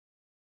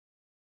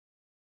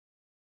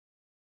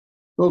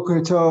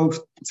Boker Tov.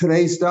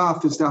 Today's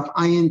daf is daf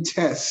Ayin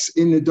Tes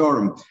in the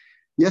Durham.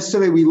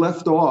 Yesterday we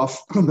left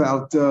off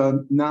about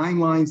 9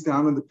 lines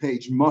down on the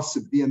page.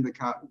 Must be in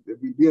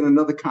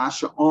another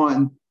kasha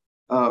on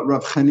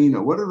Rav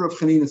Chanina. What did Rav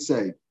Chanina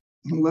say?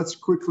 Let's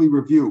quickly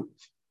review.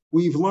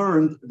 We've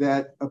learned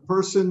that a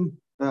person,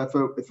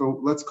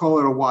 let's call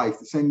it a wife,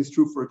 the same is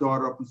true for a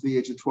daughter up until the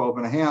age of 12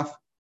 and a half,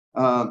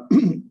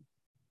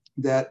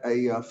 that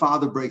a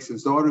father breaks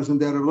his daughters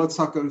and that, or let's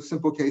talk a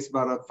simple case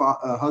about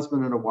a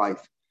husband and a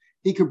wife.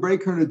 He could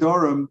break her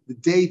nedarim the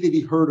day that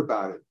he heard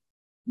about it.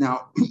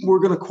 Now, we're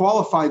going to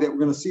qualify that. We're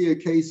going to see a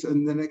case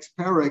in the next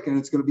parak, and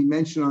it's going to be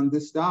mentioned on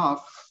this daf,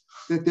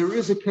 that there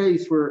is a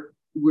case where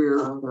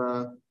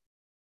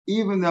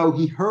even though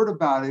he heard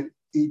about it,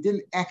 he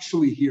didn't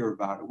actually hear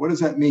about it. What does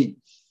that mean?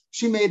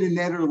 She made a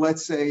neder,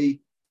 let's say,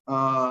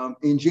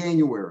 in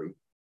January,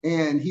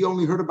 and he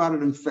only heard about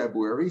it in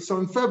February. So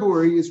in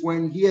February is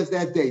when he has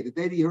that day. The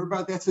day that he heard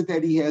about it, that's the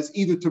day he has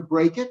either to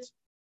break it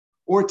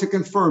or to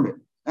confirm it.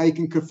 Now, you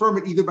can confirm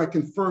it either by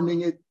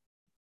confirming it.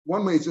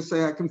 One way is just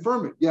say, I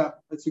confirm it. Yeah,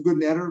 that's a good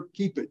neder.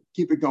 Keep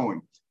it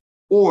going.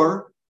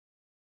 Or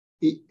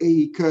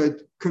he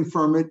could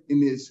confirm it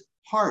in his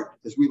heart,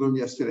 as we learned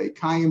yesterday.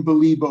 Kayim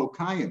belibo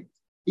kayim.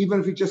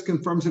 Even if he just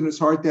confirms it in his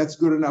heart, that's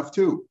good enough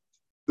too.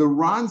 The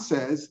Ran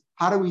says,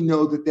 how do we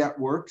know that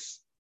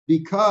works?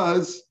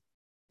 Because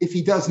if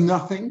he does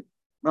nothing,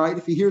 right?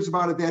 If he hears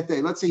about it that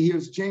day, let's say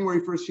here's January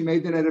 1st, she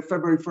made the neder.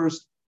 February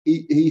 1st,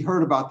 he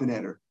heard about the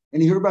neder.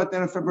 And he heard about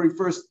that on February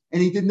 1st,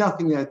 and he did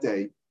nothing that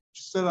day.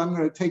 Just said, I'm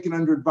going to take it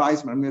under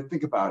advisement. I'm going to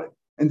think about it.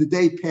 And the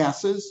day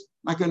passes.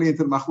 I'm not going to get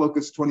into the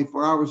machlokas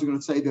 24 hours. We're going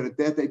to say that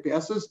that day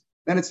passes,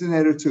 then it's an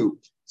neder too.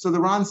 So the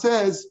Ran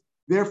says,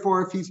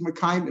 therefore, if he's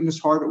mekayim in his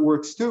heart, it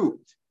works too.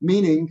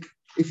 Meaning,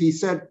 if he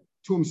said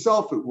to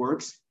himself, it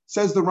works.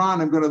 Says the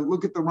Ran, I'm going to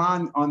look at the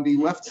Ran on the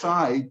left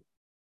side,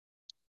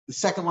 the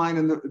second line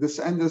and the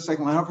end of the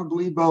second line.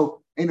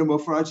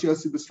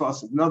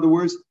 In other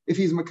words, if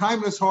he's mekayim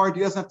in his heart,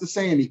 he doesn't have to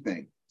say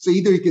anything. So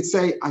either he could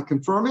say, I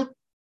confirm it,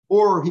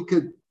 or he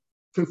could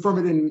confirm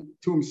it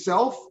to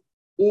himself,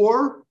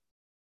 or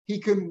he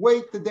can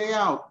wait the day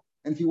out.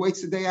 And if he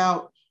waits the day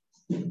out,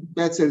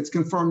 that's it. It's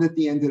confirmed at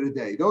the end of the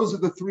day. Those are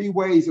the 3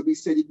 ways that we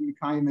said you can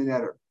mekayim a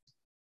neder.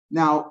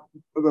 Now,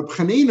 Reb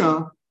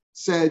Chanina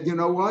said, you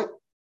know what?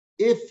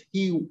 If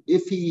he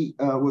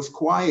was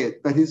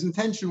quiet, but his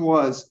intention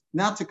was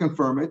not to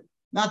confirm it,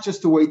 not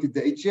just to wait the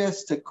day,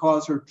 just to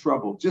cause her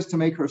trouble, just to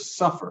make her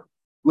suffer,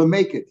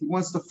 make it. He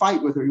wants to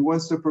fight with her. He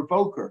wants to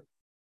provoke her.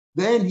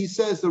 Then he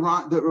says that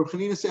Rav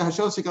Chanina said,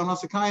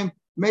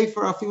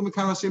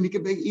 he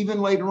could make,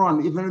 even later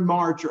on, even in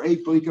March or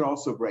April, he could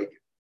also break it,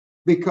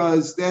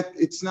 because that's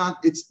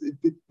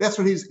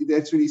what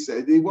he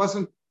said.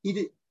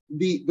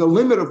 The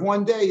limit of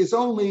one day is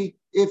only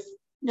if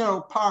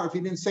if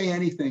he didn't say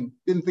anything,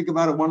 didn't think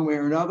about it one way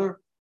or another,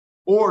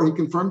 or he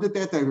confirmed it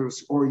that day,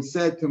 or he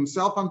said to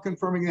himself, I'm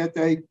confirming that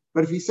day.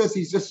 But if he says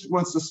he just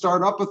wants to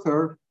start up with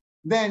her,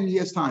 then he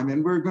has time.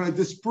 And we're going to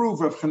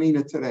disprove Rav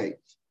Chanina today.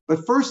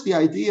 But first, the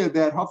idea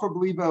that Hafer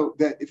Belibo,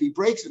 that if he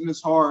breaks it in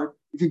his heart,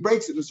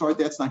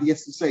 that's not, he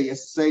has to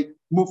say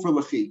Mufer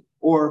Lechi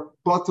or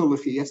Bato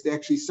Lechi. He has to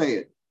actually say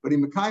it. But he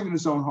mekayim in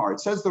his own heart.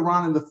 It says the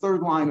Ran in the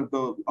third line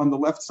on the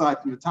left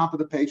side from the top of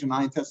the page in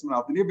Ayin Testament.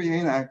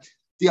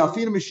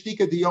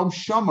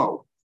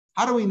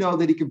 How do we know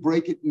that he can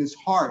break it in his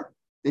heart,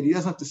 that he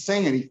doesn't have to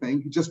say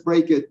anything, he just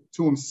break it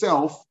to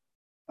himself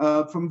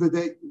from the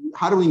day?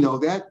 How do we know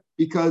that?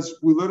 Because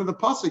we learn in the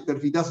pasuk that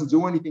if he doesn't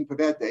do anything for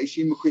that day, it's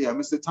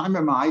the time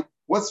am I.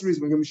 What's the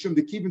reason? Since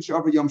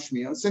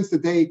the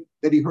day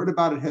that he heard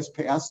about it has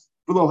passed,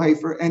 below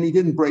Hafer, and he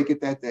didn't break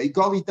it that day.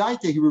 Gali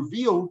Daite, he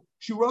revealed,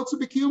 she wrote to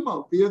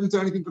Bekumo. If he doesn't do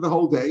anything for the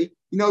whole day,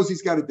 he knows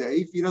he's got a day.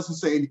 If he doesn't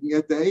say anything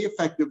that day,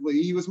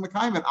 effectively, he was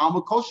Mekayim.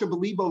 Alma Kosha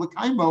Belibo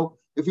Lekaimo,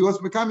 if he was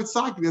Mekayim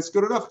Saki, that's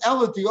good enough.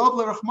 Ella Diov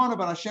Lerachmana,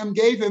 but Hashem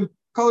gave him,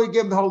 Kali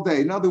gave him the whole day.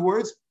 In other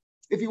words,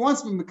 if he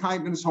wants to be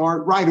Mekayim in his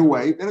heart right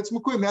away, then it's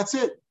Mekayim, that's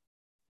it.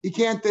 He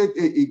can't.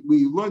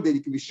 We learned that he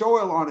can be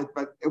shoel on it,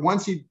 but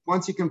once he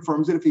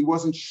confirms it, if he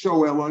wasn't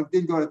shoel on it,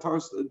 didn't go to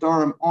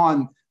Darim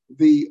on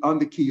the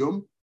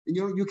kiyum,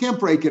 you can't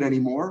break it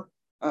anymore.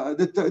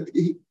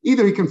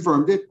 Either he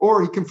confirmed it,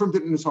 or he confirmed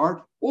it in his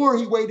heart, or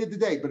he waited the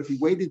day. But if he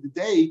waited the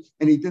day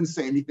and he didn't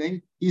say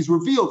anything, he's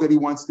revealed that he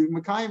wants to be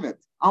mekayim it.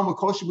 Alma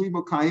kol shebli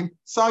mekayim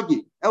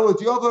sagi. Elo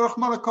diov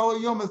l'rachmana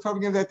kol yom is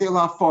talking that day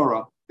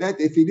la'afara.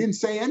 That if he didn't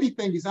say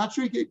anything, he's not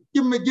sure. Give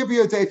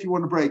you a day if you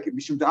want to break it.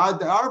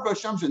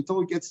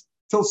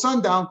 Till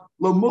sundown.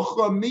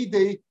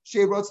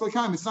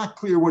 It's not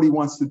clear what he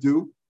wants to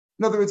do.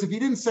 In other words, if he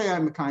didn't say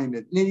I'm mekayim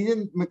it, and he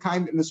didn't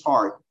mekayim it in his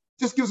heart,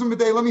 just gives him a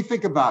day. Let me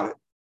think about it.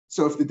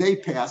 So if the day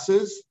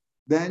passes,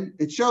 then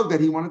it showed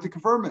that he wanted to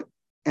confirm it,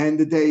 and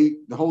the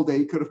whole day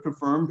he could have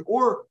confirmed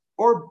or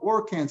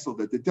canceled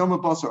it. The dilma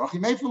basar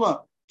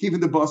achimefila keeping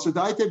the basar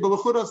daite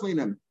belachudas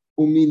linim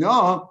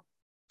umina.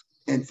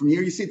 And from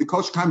here you see the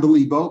kosh kaim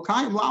belibo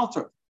kaim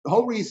lalter. The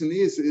whole reason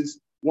is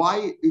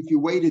why if you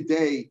wait a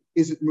day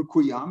is it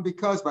mukuyam?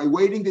 Because by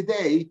waiting the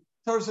day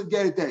Torah said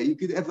get a day. You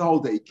could have the whole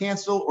day,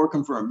 cancel or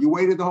confirm. You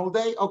waited the whole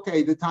day.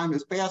 Okay, the time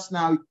has passed.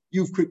 Now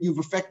you've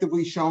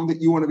effectively shown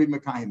that you want to be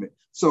Mekayim.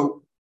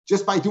 So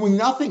just by doing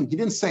nothing, he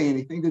didn't say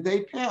anything. The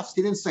day passed.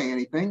 He didn't say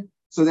anything.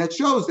 So that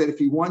shows that if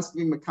he wants to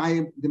be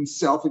Mekayim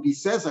himself, if he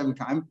says I'm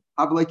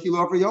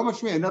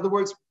Mekayim, in other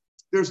words,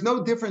 there's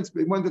no difference.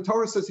 But when the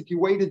Torah says if you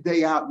wait a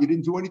day out, you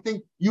didn't do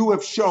anything, you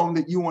have shown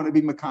that you want to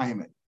be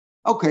Mekayim.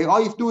 Okay, all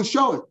you have to do is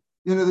show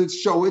it.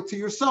 Show it to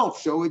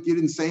yourself. Show it you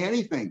didn't say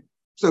anything.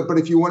 So, but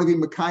if you want to be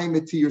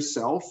Mekayim to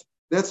yourself,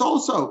 that's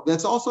also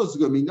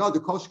good. I mean, no, the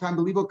Kol Shekayim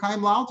Belibo Kaim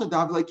La'alta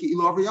Dav Like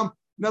Ilu Avri Yom.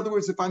 In other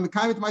words, if I'm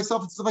Mekayim to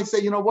myself, it's if I say,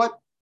 you know what?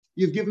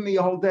 You've given me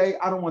a whole day.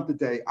 I don't want the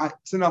day.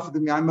 It's enough of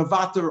me. I'm a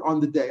vater on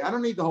the day. I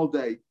don't need the whole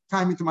day.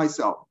 Time to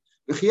myself.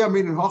 If you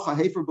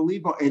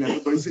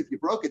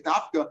broke it,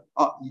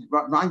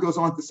 Ryan goes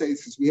on to say,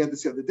 since we had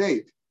this the other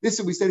day, this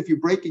is we said if you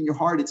break in your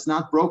heart, it's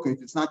not broken.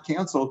 If it's not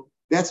canceled,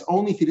 that's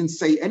only if you didn't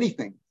say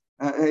anything.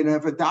 And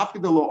if a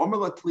dafka the lo omer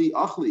latli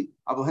achli,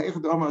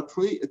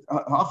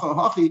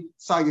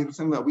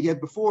 we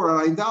had before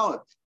on Ayin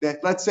Dalet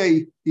that let's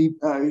say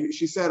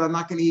she said I'm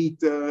not going to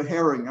eat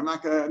herring, I'm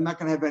not going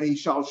to have any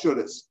shal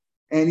shudas,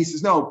 and he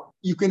says no,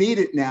 you can eat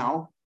it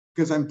now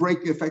because I'm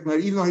breaking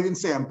effectively. Even though he didn't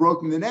say I'm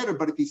broken the netter,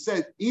 but if he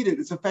said eat it,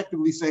 it's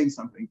effectively saying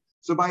something.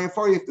 So by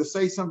afar you have to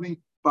say something.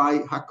 By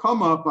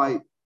hakama,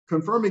 by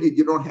confirming it,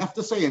 you don't have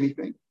to say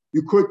anything.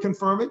 You could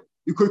confirm it.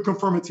 You could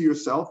confirm it to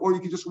yourself, or you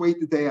could just wait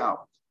the day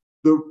out.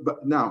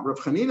 Now, Rav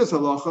Chanina's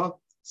halacha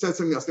said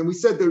something else, and we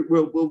said that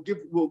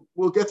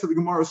we'll get to the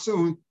Gemara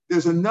soon.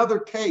 There's another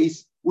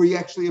case where you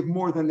actually have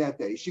more than that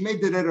day. She made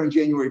the neder on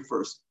January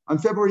 1st. On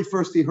February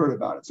 1st, he heard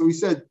about it. So he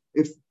said,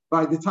 if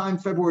by the time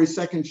February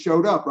 2nd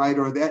showed up, right,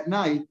 or that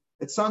night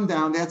at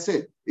sundown, that's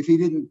it. If he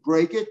didn't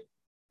break it,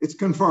 it's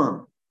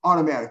confirmed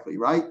automatically,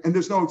 right? And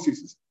there's no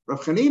excuses.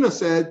 Rav Chanina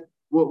said,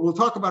 we'll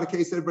talk about a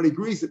case that everybody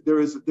agrees that there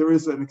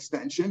is an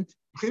extension.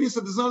 Rav Chanina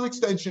said there's no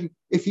extension.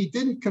 If he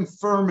didn't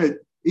confirm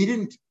it,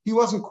 he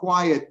wasn't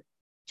quiet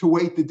to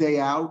wait the day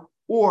out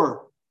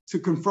or to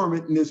confirm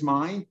it in his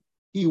mind.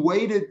 He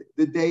waited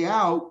the day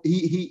out.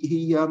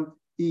 He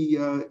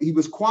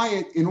was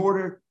quiet in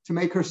order to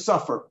make her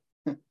suffer,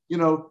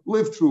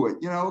 live through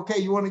it. Okay,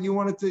 you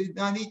wanted to,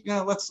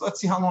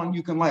 let's see how long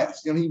you can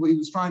last. He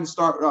was trying to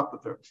start up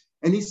with her.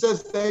 And he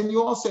says, then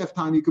you also have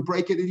time. You could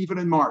break it even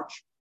in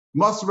March.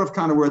 Masar Rav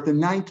Kana, we're at the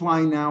 9th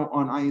line now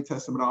on Ayin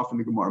Testament Alf in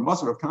the Gemara.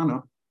 Masar Rav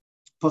Kana,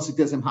 the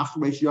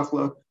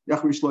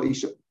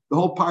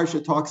whole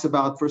parsha talks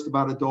first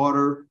about a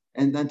daughter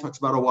and then talks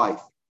about a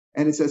wife.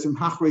 And it says,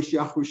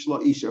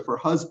 if her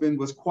husband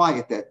was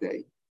quiet that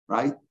day,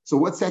 right? So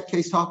what's that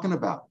case talking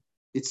about?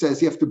 It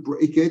says you have to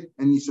break it,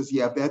 and he says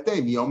you have that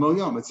day, miyom el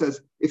yom. It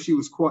says if she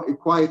was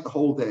quiet the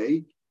whole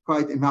day,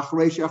 quiet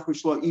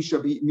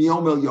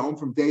miyom el yom,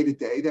 from day to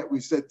day, that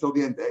we said till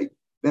the end day,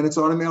 then it's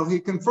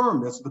automatically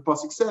confirmed. That's what the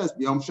pasuk says.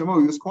 Miyom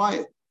shemo, he was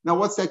quiet. Now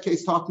what's that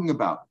case talking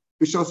about?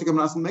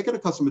 Make it a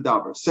custom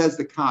medaber. Says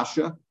the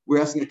kasha.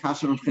 We're asking a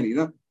kasha of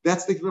Chanina.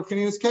 That's the Rav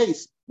Chanina's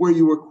case, where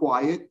you were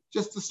quiet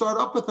just to start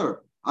up with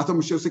her.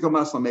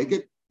 Make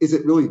it. Is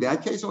it really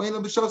that case?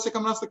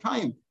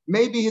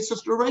 Maybe it's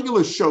just a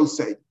regular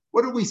shosek.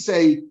 What do we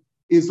say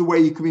is the way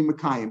you can be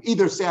Mekayim?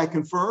 Either say I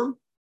confirm,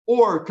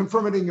 or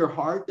confirm it in your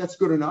heart. That's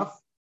good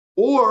enough.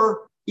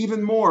 Or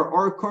even more,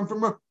 or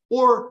confirm,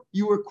 or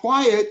you were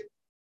quiet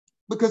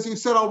because you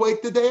said, I'll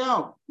wait the day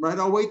out, right?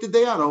 I'll wait the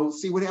day out. I'll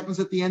see what happens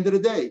at the end of the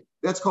day.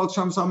 That's called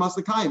Shamsa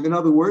Masakayim. In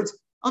other words,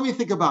 let me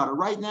think about it.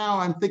 Right now,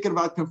 I'm thinking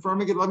about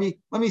confirming it. Let me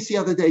see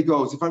how the day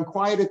goes. If I'm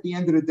quiet at the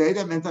end of the day,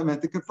 that meant I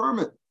meant to confirm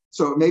it.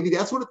 So maybe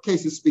that's what the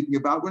case is speaking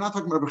about. We're not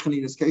talking about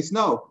Chanina's case.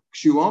 No.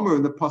 Kshu Omer,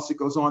 and the pasuk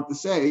goes on to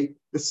say,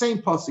 the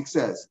same pasuk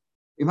says,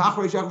 a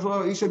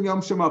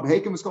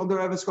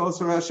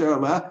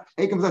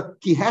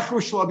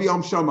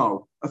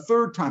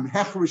third time, it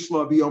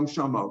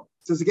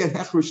says again,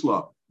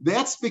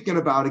 that's speaking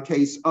about a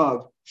case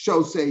of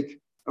shosek,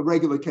 a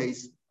regular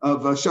case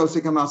of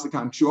shosek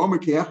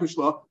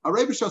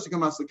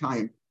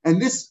hamasakayim. And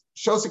this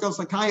shosek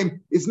hamasakayim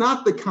is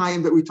not the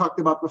kayim that we talked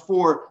about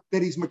before,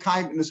 that he's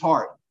makayim in his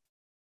heart.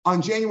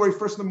 On January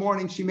 1st in the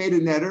morning, she made a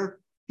netter.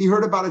 He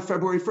heard about it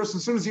February 1st.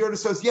 As soon as he heard it,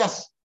 says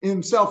yes in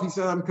himself. He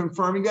said, I'm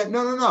confirming that.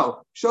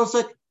 No.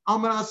 Shosek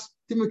almanas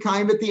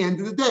timukayim at the end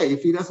of the day.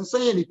 If he doesn't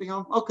say anything,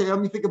 okay, let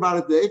me think about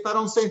it today. If I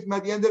don't say anything by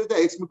the end of the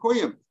day, it's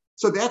mekuyim.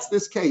 So that's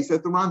this case.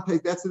 At the Ran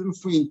page, that's the difference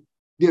between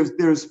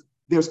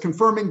there's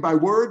confirming by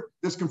word,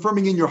 there's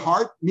confirming in your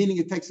heart, meaning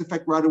it takes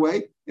effect right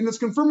away, and there's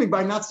confirming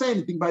by not saying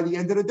anything by the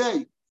end of the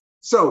day.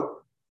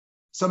 So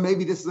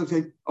maybe this is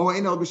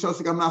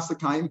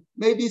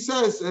maybe he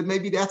says,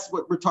 maybe that's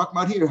what we're talking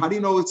about here. How do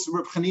you know it's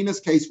Rav Chanina's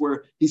case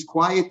where he's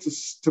quiet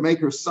to make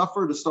her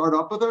suffer, to start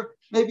up with her?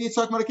 Maybe it's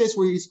talking about a case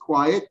where he's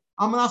quiet.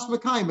 I'm an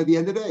asmakayim at the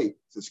end of the day.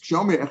 It says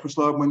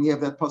when you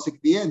have that pasuk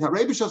at the end.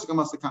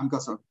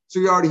 So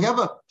you already have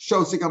a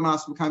shosik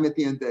asmakayim at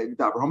the end of the day.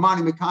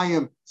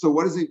 So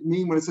what does it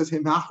mean when it says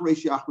him?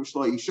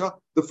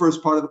 The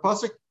first part of the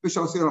pasuk.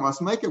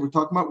 We're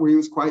talking about where he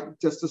was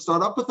quiet just to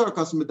start up with her.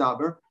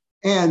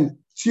 And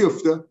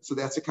tiyufta, so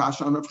that's a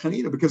kasha on Rav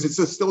Chanina, because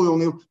it's still the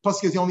only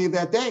pasuk is only of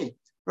that day.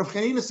 Rav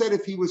Chanina said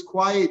if he was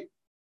quiet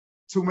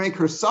to make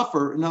her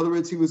suffer, in other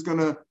words, he was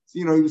gonna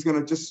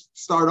just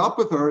start up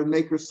with her and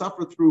make her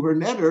suffer through her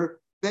neder,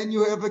 then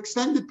you have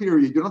extended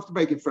period. You don't have to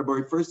break it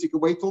February 1st, you can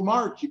wait till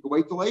March, you can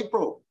wait till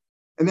April.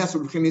 And that's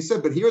what Rav Chanina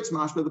said. But here it's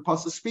mashma, the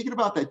pasuk speaking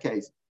about that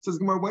case. It says,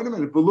 wait a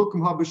minute,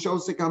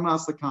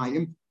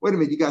 wait a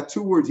minute, you got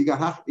two words, you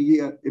got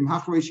im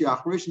hacharish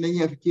yacharish, and then you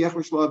have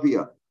kiacharish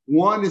lavia.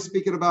 One is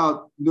speaking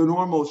about the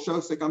normal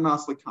shosek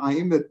amnas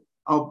l'kayim, that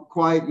I'll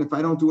quiet, and if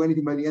I don't do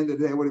anything by the end of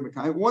the day, what am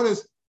I? One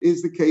is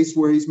the case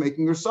where he's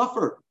making her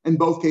suffer. In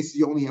both cases,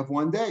 you only have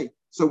one day.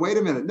 So wait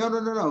a minute.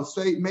 No.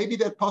 Say maybe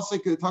that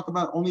pasuk could talk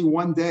about only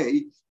one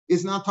day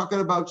is not talking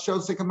about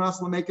shosek amnas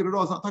l'making at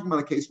all. It's not talking about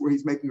a case where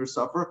he's making her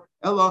suffer.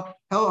 Ella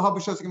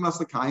shosek amnas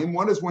l'kayim.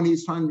 One is when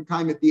he's trying to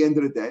kayim at the end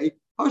of the day.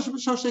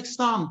 Shosek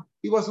stam.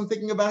 He wasn't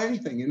thinking about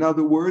anything. In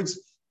other words,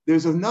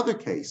 there's another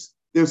case.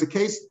 There's a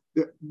case.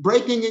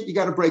 Breaking it, you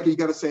got to break it. You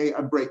got to say,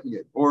 I'm breaking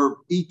it, or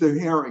eat the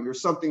herring, or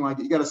something like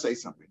it. You got to say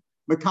something.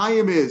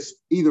 Mekayim is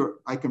either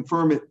I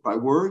confirm it by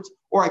words,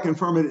 or I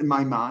confirm it in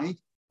my mind,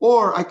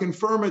 or I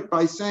confirm it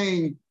by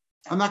saying,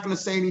 I'm not going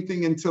to say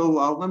anything until,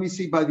 let me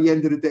see by the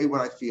end of the day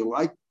what I feel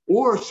like,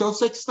 or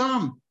shosek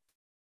stam.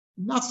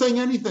 I'm not saying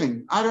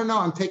anything. I don't know.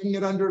 I'm taking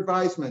it under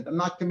advisement. I'm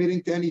not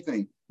committing to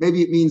anything.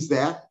 Maybe it means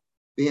that.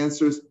 The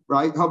answer is,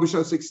 right?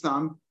 Shosek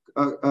stam.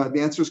 The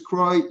answer is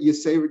Kroy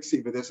Yisei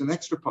Riksiva. There's an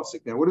extra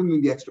pasuk there. What do you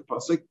mean the extra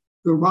pasuk?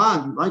 The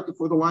Ran, right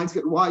before the lines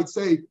get wide,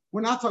 say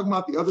we're not talking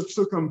about the other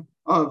psukim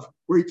of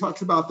where he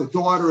talks about the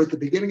daughter at the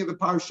beginning of the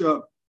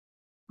parsha,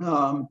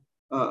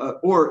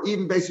 or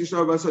even basically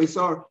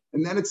Shavasayisar,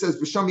 and then it says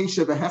V'sham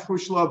Isha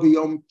v'hechrushla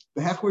v'yom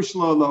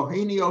v'hechrushla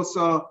loheini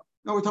osa.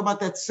 No, we're talking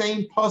about that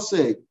same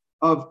pasuk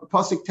of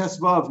pasuk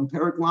Tesvav and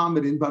Perik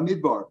Lamed in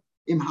Bamidbar.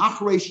 Im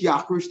hachresh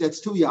yachrish. That's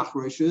two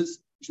yachrishes.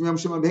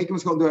 There's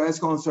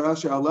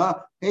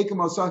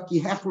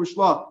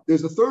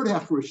a third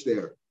hechrish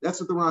there. That's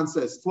what the Ran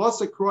says.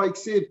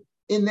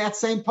 In that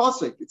same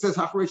pasuk, it says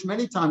hachrish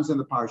many times in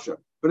the parsha,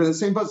 but in the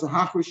same pasuk,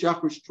 hachrish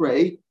yachrish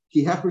trei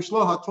ki hechrish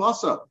lo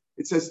hatlasa.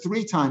 It says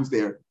 3 times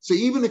there. So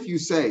even if you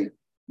say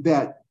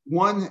that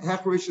one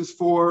hechrish is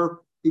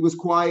for he was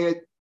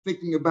quiet,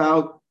 thinking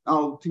about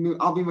I'll be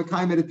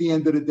mekayim at the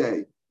end of the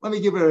day. Let me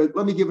give it a day.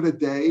 Let me give it at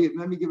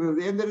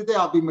the end of the day.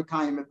 I'll be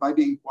mekayim by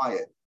being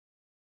quiet.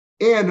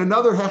 And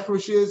another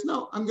hechrish is,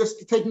 no, I'm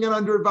just taking it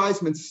under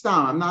advisement.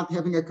 Stam, I'm not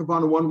having a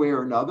kavanah one way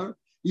or another.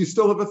 You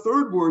still have a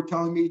third word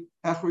telling me,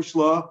 hechrish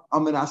la,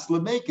 I'm an as to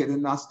make it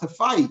and nas to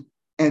fight.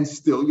 And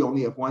still, you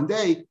only have one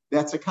day.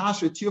 That's a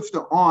kasha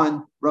tiyufta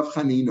on Rav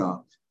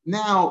Chanina.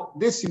 Now,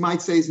 this you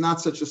might say is not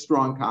such a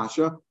strong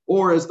kasha,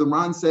 or as the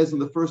Ran says in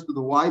the first of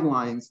the wide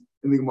lines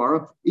in the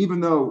Gemara,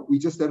 even though we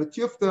just had a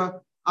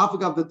tiyufta,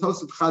 Afagav the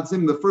Tosaf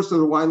Chadzim, the first of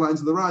the wide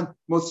lines of the Ran,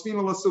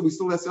 Mosfina Lasso, we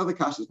still ask other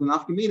kashas.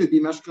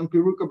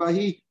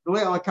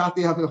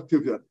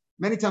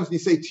 Many times when you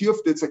say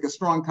tiyufta, it's like a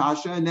strong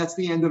kasha, and that's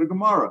the end of the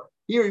Gemara.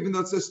 Here, even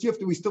though it says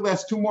tiyufta, we still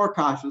ask 2 more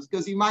kashas,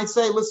 because he might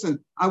say, listen,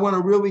 I want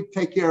to really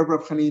take care of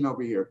Rav Chanina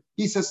over here.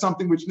 He says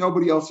something which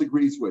nobody else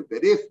agrees with,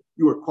 that if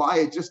you were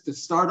quiet just to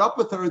start up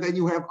with her, then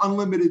you have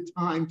unlimited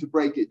time to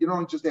break it. You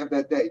don't just have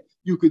that day.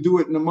 You could do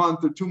it in a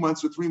month or 2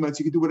 months or 3 months.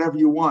 You could do whatever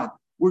you want.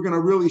 We're going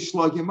to really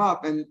slug him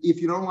up. And if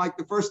you don't like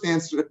the first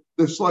answer,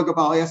 the slug up,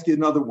 I'll ask you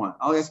another one.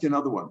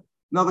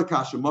 Another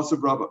kasha,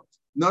 Masav Rabba.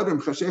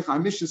 Nadim Chashech,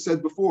 Misha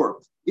said before,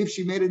 if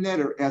she made a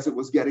neder as it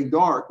was getting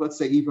dark, let's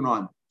say even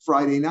on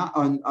Friday night,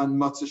 on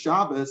Matzah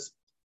Shabbos,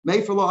 he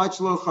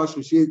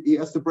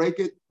has to break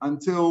it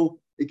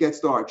until it gets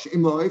dark.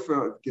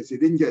 Because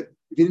if he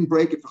didn't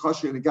break it for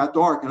Chashri and it got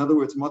dark, in other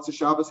words, Matzah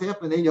Shabbos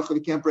happened, then he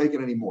can't break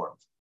it anymore.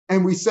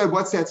 And we said,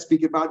 what's that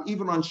speak about?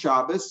 Even on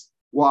Shabbos.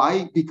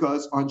 Why?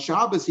 Because on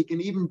Shabbos, he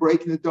can even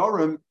break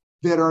Nedarim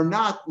that are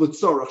not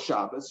L'tzorach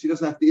Shabbos. He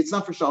doesn't have to, it's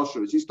not for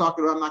Shalshus. He's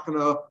talking about, I'm not going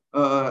to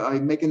I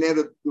make a net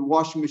of the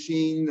washing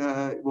machine.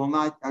 I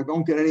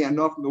don't get any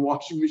enough from the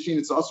washing machine.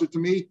 It's also to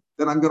me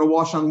that I'm going to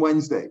wash on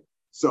Wednesday.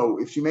 So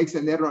if she makes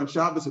a neder on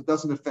Shabbos, it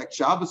doesn't affect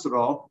Shabbos at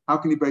all. How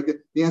can he break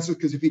it? The answer is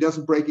because if he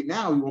doesn't break it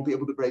now, he won't be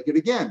able to break it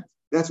again.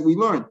 That's what we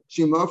learned.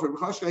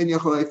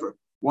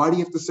 Why do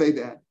you have to say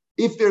that?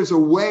 If there's a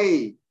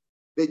way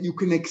that you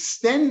can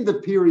extend the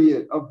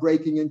period of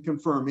breaking and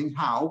confirming,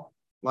 how?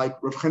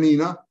 Like Rav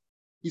Chanina,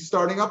 he's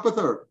starting up with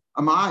her.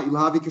 Why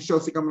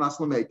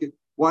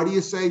do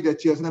you say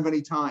that she doesn't have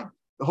any time?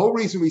 The whole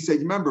reason we say,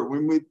 remember,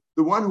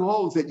 the one who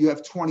holds that you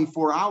have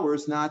 24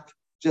 hours, not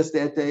just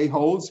that day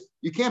holds,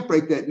 you can't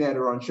break that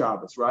neder on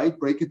Shabbos, right?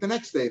 Break it the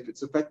next day. If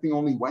it's affecting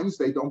only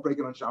Wednesday, don't break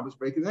it on Shabbos,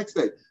 break it the next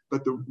day.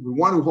 But the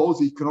one who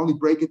holds it, you can only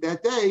break it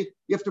that day.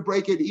 You have to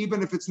break it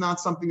even if it's not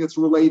something that's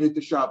related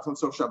to Shabbos on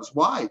Sof Shabbos.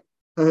 Why?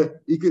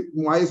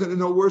 Why isn't it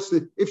no worse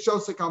that if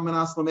Shosek al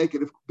Manas make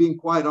it, if being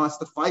quiet has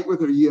to fight with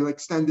her, you have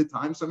extended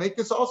time. So make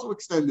this also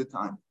extended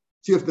time.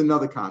 See if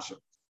another kasha.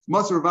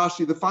 Masar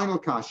Vashi, the final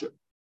kasha.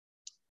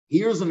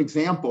 Here's an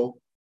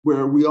example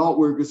where we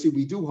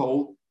do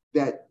hold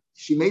that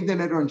she made the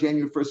neder on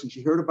January 1st, and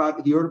he heard about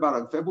it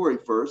on February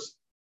 1st,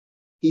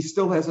 he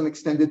still has an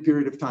extended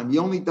period of time. He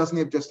only doesn't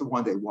have just a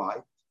 1 day. Why?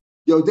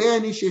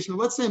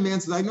 Let's say a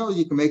man says, I know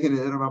you can make an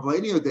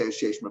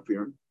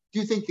neder. Do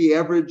you think the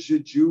average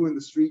Jew in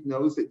the street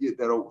knows that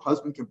a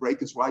husband can break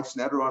his wife's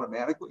neder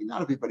automatically?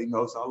 Not everybody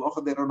knows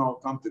halacha. They don't all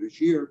come to the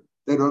shir.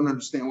 They don't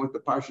understand what the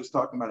parsha is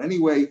talking about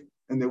anyway,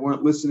 and they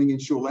weren't listening in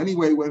shul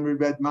anyway when we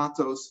read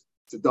Matos.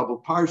 It's a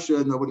double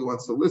parsha. Nobody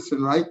wants to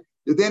listen, right?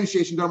 I knew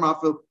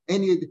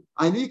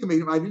you can make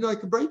it. I didn't know I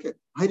could break it.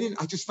 I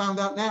just found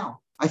out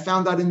now. I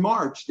found out in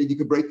March that you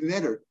could break the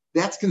neder.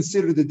 That's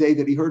considered the day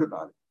that he heard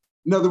about it.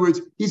 In other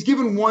words, he's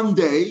given 1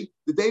 day,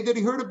 the day that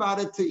he heard about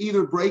it, to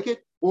either break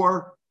it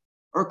or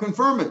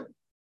confirm it.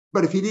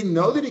 But if he didn't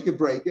know that he could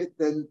break it,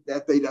 then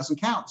that day doesn't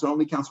count. So it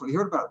only counts when he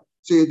heard about it.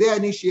 So Yodea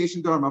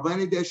initiation dharma,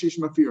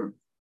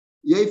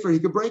 Yefer, he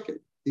could break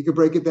it. He could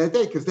break it that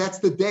day because that's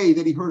the day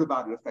that he heard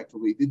about it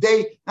effectively. The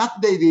day, not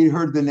the day that he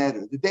heard the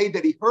neder, the day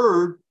that he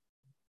heard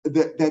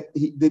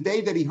the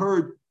day that he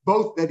heard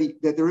both that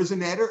there is a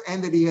neder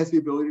and that he has the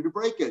ability to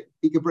break it.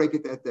 He could break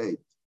it that day.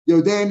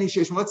 Yodea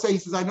initiation. Let's say he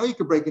says, I know you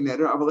could break a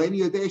neder.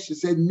 Avaleni Yodea, she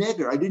said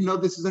neder. I didn't know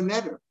this is a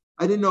neder.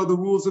 I didn't know the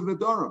rules of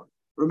nedarim.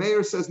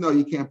 Rameir says, no,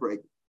 you can't break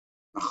it.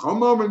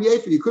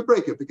 You could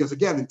break it because,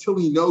 again, until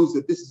he knows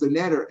that this is a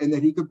neder and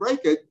that he could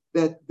break it,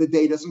 that the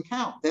day doesn't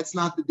count. That's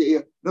not the day.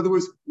 In other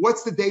words,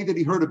 what's the day that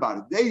he heard about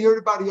it? The day he heard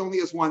about it, he only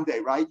has 1 day,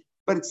 right?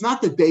 But it's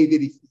not the day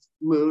that he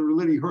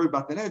literally heard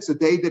about the neder. It's the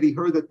day that he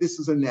heard that this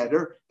is a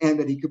neder and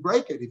that he could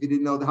break it if he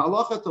didn't know the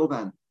halacha till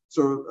then.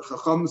 So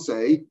Chacham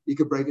say he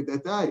could break it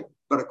that day.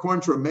 But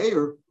according to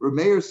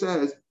Rameir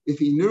says if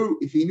he knew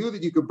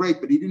that you could break,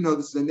 but he didn't know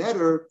this is a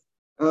neder,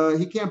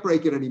 he can't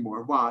break it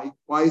anymore. Why?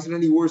 Why is it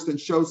any worse than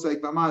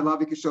shosek? I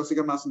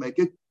must make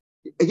it.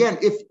 Again,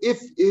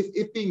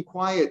 if being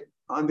quiet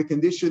on the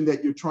condition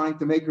that you're trying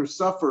to make her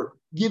suffer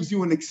gives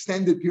you an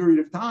extended period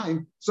of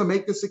time, so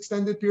make this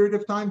extended period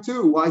of time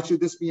too. Why should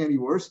this be any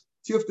worse?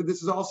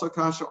 This is also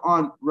kasha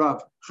on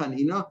Rav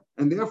Chanina,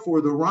 and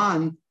therefore the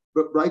Ran,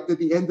 but right at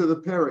the end of the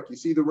parak, you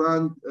see the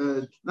Ran,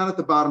 not at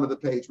the bottom of the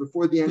page,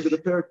 before the end of the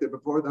parak, there,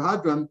 before the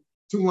Hadran,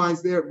 2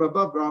 lines there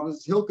above Rav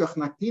is Hilkach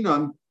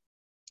Naktinan.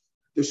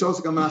 The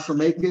shosek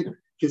make it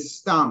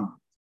kistam.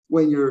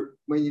 We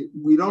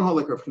don't hold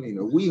like Rav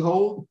Chanina. We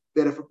hold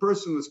that if a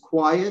person is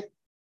quiet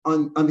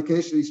on the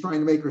condition he's trying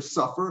to make her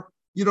suffer,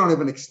 you don't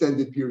have an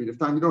extended period of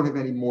time. You don't have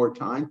any more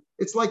time.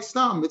 It's like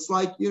stam. It's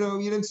like, you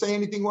didn't say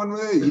anything one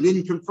way. You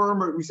didn't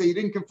confirm, or we say you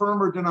didn't confirm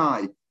or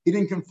deny. He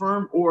didn't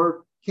confirm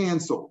or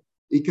cancel.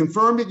 He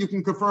confirmed it. You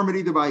can confirm it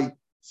either by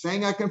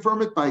saying I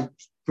confirm it, by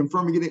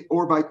confirming it,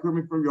 or by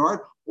confirming from your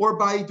heart, or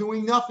by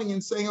doing nothing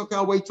and saying, okay,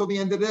 I'll wait till the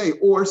end of the day,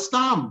 or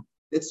stam.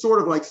 It's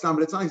sort of like stam,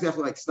 but it's not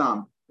exactly like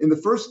stam. In the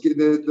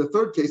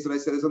third case that I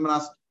said is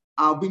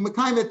I'll be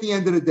Mekayim at the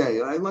end of the day.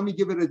 Right? Let me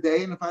give it a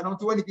day, and if I don't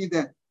do anything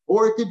then,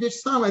 or it could be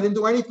stam, I didn't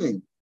do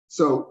anything.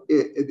 So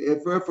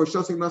if for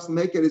shosek must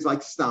make it is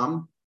like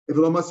stam. If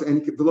it must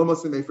made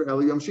for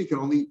Eliyam, she can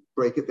only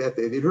break it that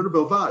day. They'd heard of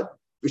Belvad.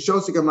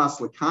 V'shosek must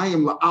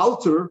l'kayim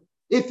la'alter.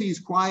 If he's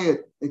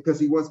quiet because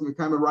he wants to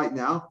Mekayim right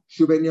now,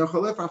 shuben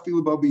yachalef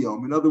afilu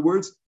b'biyom. In other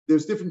words,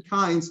 there's different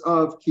kinds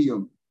of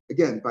kiyum.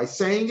 Again, by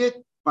saying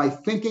it, by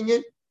thinking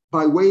it,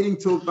 by waiting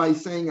by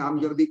saying I'm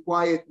going to be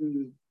quiet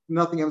and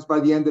nothing happens by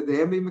the end of the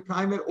day,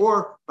 Mekayim,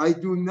 or by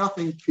doing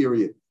nothing,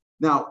 period.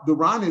 Now, the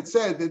Ran had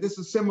said that this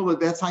is similar.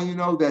 That's how you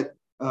know that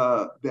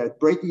that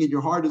breaking in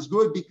your heart is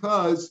good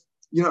because,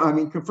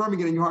 confirming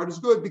it in your heart is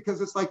good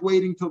because it's like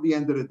waiting till the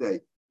end of the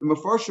day. The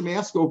Mefarshim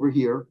ask over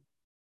here,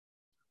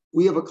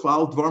 we have a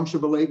cloud, Dvarim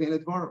Shebalev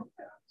and Dvarim.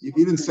 You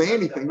didn't say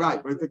anything,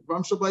 right? But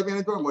Dvarim Shebalev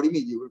and Dvarim, what do you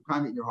mean? You were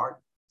crying in your heart.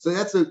 So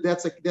that's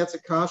a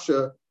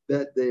kasha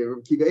that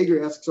the Kiva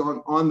Eger asks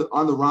on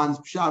the Ran's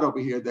shot over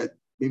here, that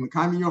being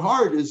Mekayim in your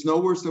heart is no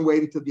worse than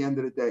waiting till the end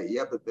of the day.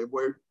 Yeah, but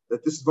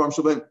that this is Dvarim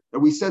Shalem.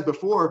 And we said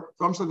before,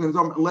 Dvarim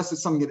Shalem, unless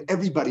it's something that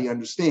everybody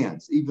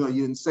understands, even though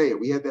you didn't say it.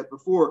 We had that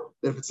before,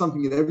 that if it's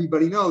something that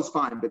everybody knows,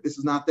 fine, but this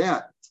is not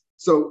that.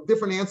 So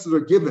different answers are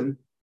given,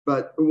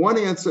 but one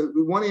answer is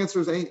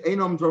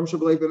Einom Dvarim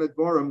Shalem and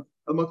Dvarim,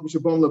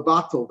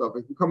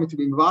 you're coming to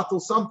be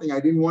Mevatel something, I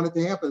didn't want it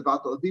to happen,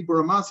 Mevatel Dibur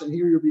Amas, and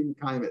here you're being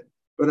Mekayim.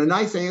 But a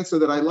nice answer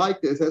that I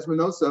like is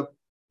Hezmanosa,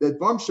 that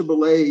Dvarim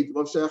Shabalev,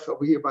 Lo Shech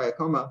over here by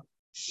Akama,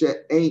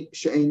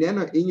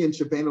 She'einena Inyan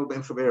Shebeno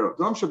Ben Chavero.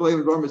 Dvarim Shabalev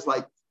and Dvarim is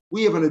like,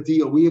 we have a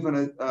deal, we have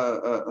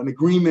an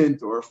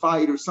agreement or a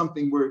fight or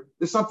something where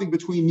there's something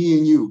between me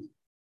and you.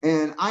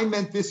 And I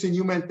meant this and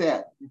you meant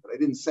that. But I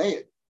didn't say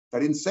it.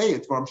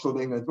 Dvarim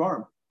Shabalev and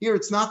Dvarim. Here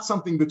it's not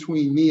something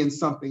between me and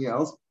something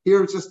else.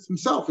 Here it's just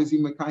himself. Is he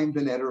Mekayim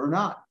the neder or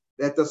not?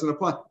 That doesn't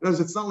apply. Because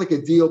it's not like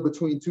a deal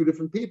between two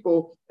different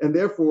people, and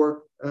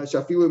therefore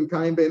Shafilu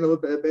Mekayim Ben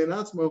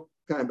Atzmo.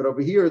 But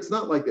over here, it's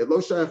not like that. Lo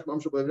shayach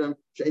dvarim shebalev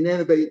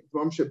she'einena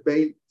dvarim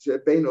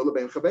shebeino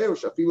leben chavero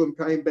shafilu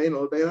mekayim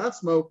beino leben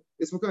atzmo.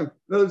 It's mekayim.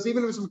 In other words,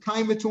 even if it's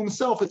mekayim to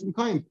himself, it's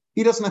mekayim.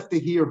 He doesn't have to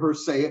hear her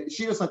say it.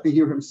 She doesn't have to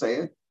hear him say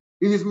it.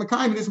 It is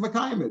mekayim. It is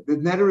mekayim. The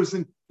netter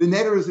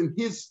is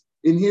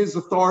in his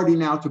authority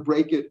now to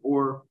break it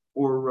or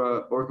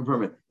or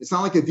confirm it. It's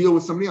not like a deal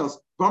with somebody else.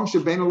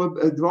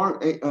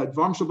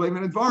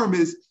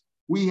 Is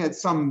we had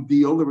some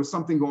deal. There was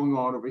something going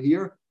on over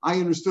here. I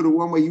understood it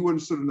one way. You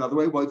understood it another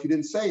way. Well, if you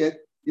didn't say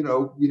it, you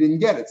didn't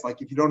get it. It's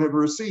like if you don't have a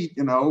receipt,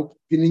 if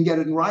you didn't get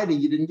it in writing,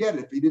 you didn't get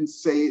it. If you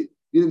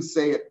didn't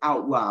say it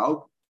out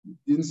loud,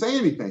 you didn't say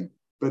anything.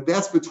 But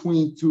that's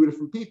between two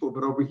different people.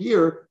 But over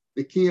here,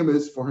 the kiyum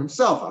is for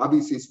himself.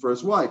 Obviously, it's for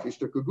his wife,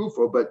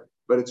 Ishtakagufo, but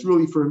it's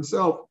really for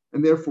himself,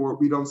 and therefore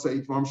we don't say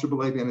Dvarim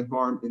Shebelevi and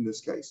Dvarim in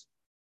this case.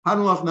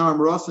 Hanulach Nar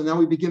Marasa. Now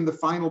we begin the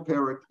final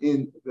parak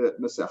in the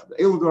Masechta.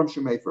 Elu Dvarim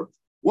Shemefer.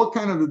 What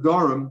kind of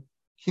Dvarim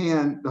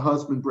can the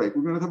husband break?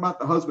 We're going to talk about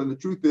the husband. The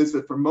truth is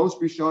that for most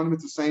Rishonim,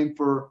 it's the same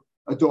for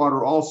a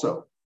daughter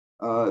also.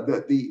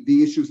 That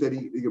the issues that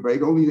he can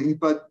break.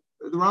 But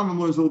the Rambam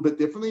learns a little bit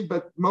differently.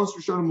 But most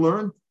Rishonim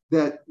learn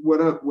that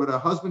what a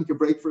husband can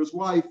break for his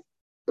wife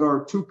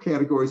are two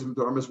categories of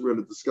dharmas we're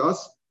going to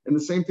discuss, and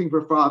the same thing for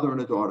a father and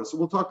a daughter. So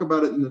we'll talk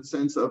about it in the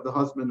sense of the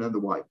husband and the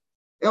wife.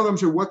 Elam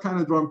Shir, what kind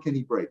of dharma can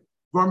he break?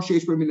 Dharm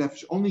sheish b'mi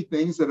nefesh, only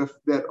things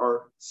that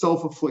are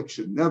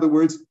self-affliction. In other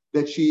words,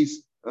 that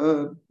she's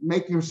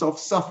making herself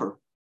suffer.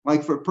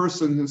 Like for a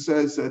person who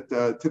says that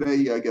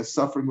today, I guess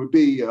suffering would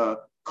be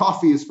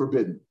coffee is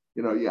forbidden.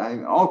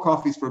 All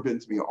coffee is forbidden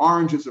to me.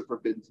 Oranges are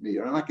forbidden to me.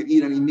 Or I'm not going to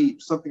eat any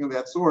meat. Something of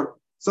that sort.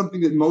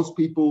 Something that most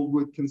people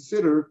would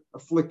consider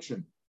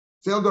affliction.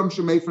 For example,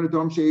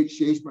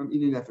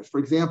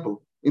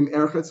 in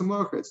erchetz and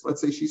lochetz, let's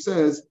say she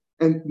says,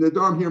 and the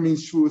dharm here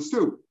means shvuas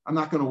too. I'm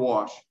not going to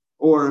wash,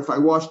 or if I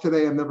wash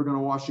today, I'm never going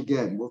to wash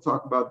again. We'll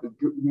talk about the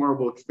more.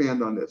 We'll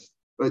expand on this,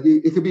 but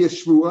it could be a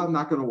shvua. I'm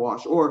not going to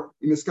wash, or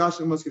in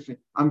miskashin,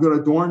 I'm going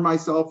to adorn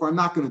myself, or I'm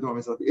not going to adorn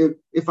myself.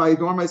 If I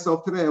adorn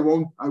myself today, I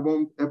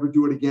won't ever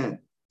do it again.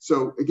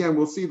 So again,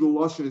 we'll see the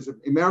lashon is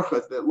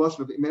imerchetz. That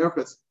lashon of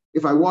imerchetz.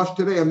 If I wash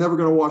today, I'm never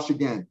going to wash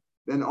again.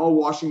 Then all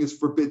washing is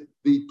forbidden.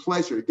 The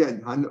pleasure,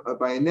 again,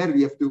 by a neder,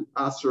 you have to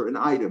answer an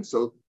item.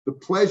 So the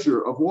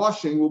pleasure of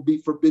washing will be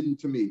forbidden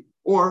to me.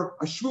 Or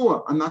a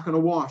shvua, I'm not going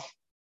to wash.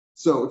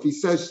 So if she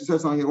says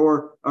something,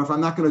 or if I'm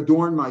not going to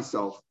adorn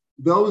myself,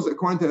 those,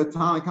 according to the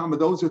Tanna Kama,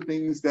 those are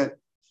things that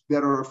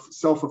are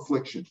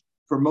self-affliction.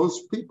 For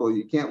most people,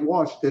 you can't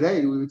wash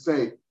today. We would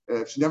say,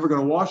 if she's never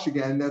going to wash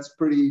again, that's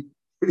pretty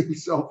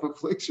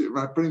self-affliction,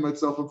 right? Pretty much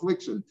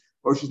self-affliction.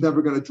 Or she's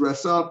never going to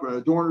dress up or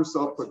adorn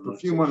herself, put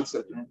perfume on,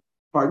 etc.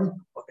 Pardon?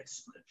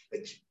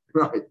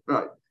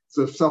 Right.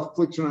 So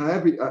self-affliction on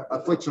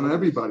affliction on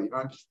everybody,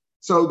 right?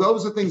 So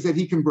those are things that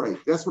he can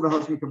break. That's what a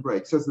husband can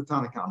break, says the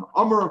Tanna Kama.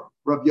 Amar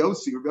Rav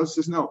Yossi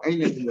says, no,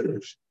 ain't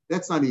nefesh.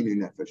 That's not eating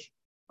nefesh.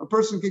 A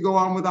person can go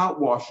on without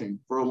washing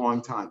for a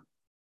long time.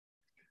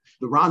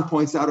 The Ran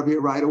points out of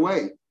here right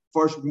away.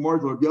 But it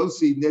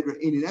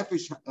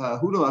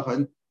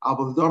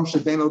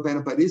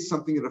is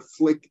something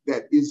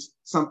that is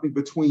something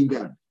between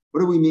them.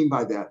 What do we mean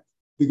by that?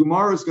 The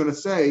Gemara is going to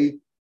say,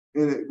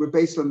 we're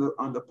based on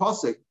the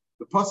pasuk.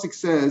 The pasuk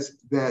says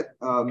that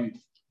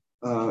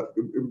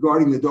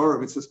regarding the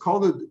Dorav, it says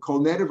kol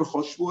neder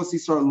v'chol shvuas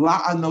yisar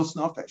la'anos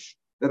nafesh,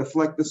 that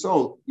afflict the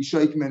soul.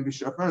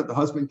 The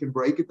husband can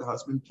break it. The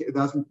husband can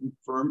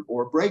confirm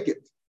or break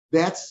it.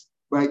 That's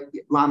right.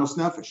 La'anos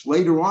nafesh.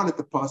 Later on at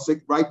the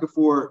pasuk, right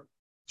before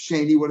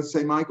Shani, what does it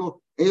say,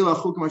 Michael?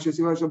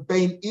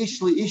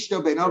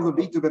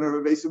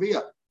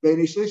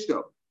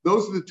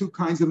 Those are the two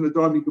kinds of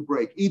nadam you could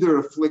break. Either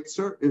afflicts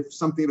her, if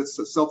something that's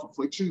a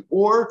self-affliction,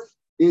 or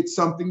it's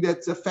something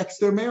that affects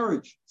their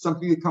marriage,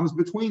 something that comes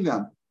between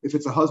them. If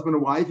it's a husband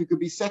and wife, it could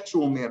be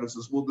sexual matters,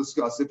 as we'll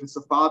discuss. If it's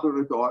a father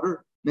and a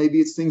daughter, maybe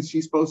it's things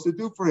she's supposed to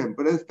do for him,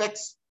 but it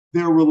affects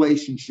their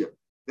relationship.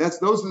 Those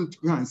are the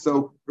two kinds.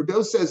 So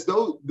Rebbe says,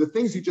 the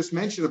things you just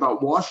mentioned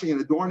about washing and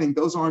adorning,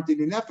 those aren't in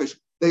nefesh.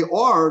 They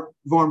are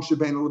varm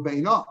shebein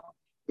lebeina,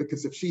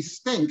 because if she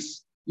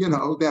stinks,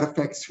 that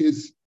affects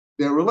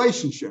their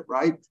relationship,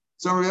 right?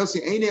 So Rebbe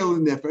says, ein el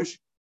nefesh.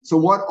 So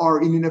what are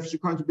in nefesh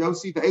according to Rebbe?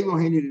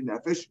 Ve'elo hein in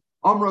nefesh.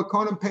 Amra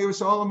konim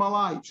peiros olam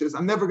alai. She says,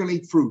 I'm never going to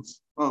eat fruits.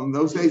 Well, in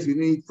those days, you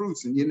didn't eat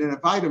fruits, and you didn't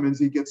have vitamins.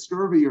 You get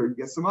scurvy, or you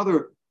get some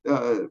other,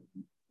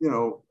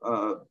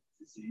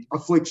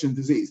 affliction,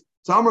 disease.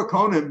 So Amra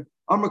konim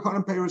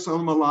peiros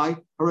olam alai.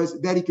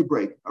 That he could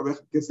break,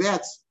 because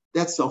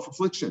that's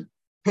self-affliction.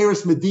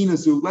 Peiros medina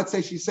zu. Let's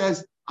say she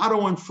says, I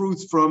don't want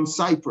fruits from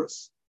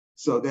Cyprus.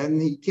 So then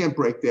he can't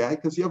break that,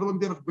 because you have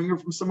to bring her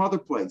from some other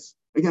place.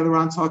 Again,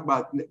 around talk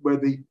about where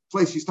the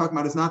place she's talking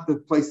about is not the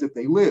place that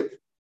they live.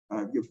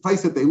 The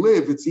place that they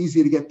live, it's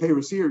easy to get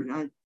peiros here.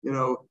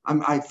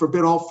 I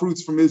forbid all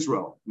fruits from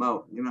Israel.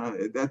 No,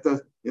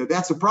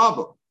 that's a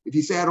problem. If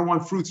you say I don't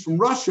want fruits from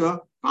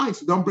Russia, fine.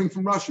 So don't bring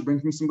from Russia. Bring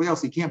from somebody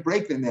else. He can't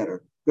break the netter.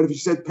 But if you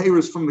said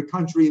peiros from the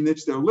country in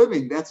which they're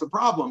living, that's a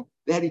problem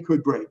that he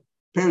could break.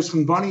 Peiros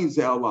from Bani is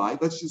lie.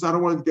 Let's just I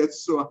don't want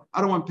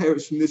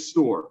peiros from this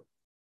store.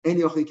 And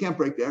you can't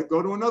break that.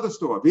 Go to another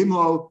store.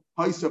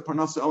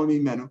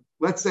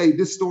 Let's say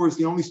this store is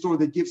the only store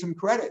that gives him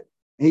credit,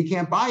 and he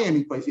can't buy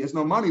any place. He has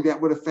no money.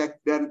 That would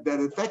affect that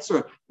affects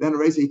her. Then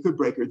he could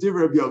break her. This is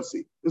what Rabbi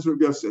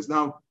Yossi says.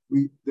 Now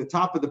the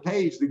top of the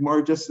page, the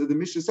Gemara the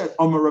Mishnah said,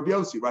 Amar Rabbi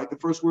Yossi, right? The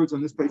first words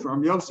on this page are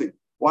Rabbi Yossi.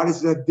 Why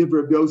does that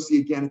Dibra Rabbi Yossi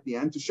again at the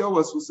end? To show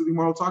us, we'll see the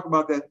Gemara will talk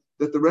about that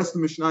the rest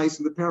of the Mishnayos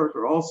in the parak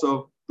are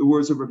also the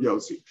words of Rabbi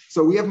Yossi.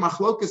 So we have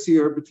machlokas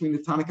here between the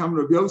Tanakam and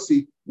Rabbi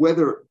Yossi,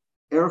 whether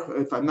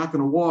if I'm not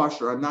going to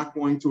wash or I'm not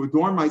going to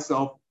adorn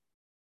myself,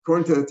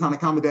 according to the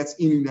Tanakama, that's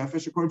inu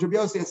nefesh. According to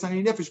Rabbi Yossi, that's not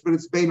inu nefesh, but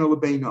it's beina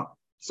lebeina.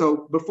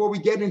 So before we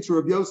get into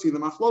Rabbi Yossi, the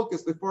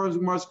machlokas, the far as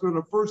Gemara is going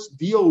to first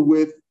deal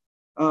with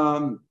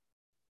inu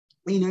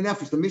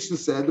nefesh. The Mishnah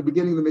said, the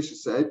beginning of the Mishnah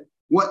said,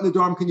 what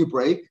nedarim can you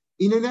break?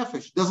 Inu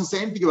nefesh. It doesn't say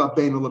anything about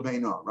beina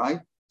lebeina, right?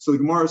 So the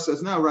Gemara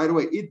says now right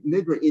away,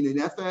 nidra inu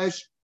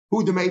nefesh.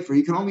 Who the for?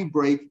 He can only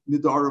break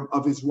nedarim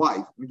of his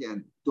wife.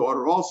 Again,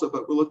 daughter also,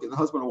 but we're looking at the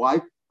husband and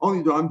wife.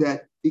 Only nedarim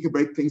that he can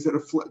break things that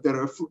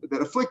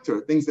afflict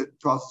her, things that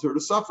causes her to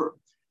suffer.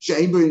 But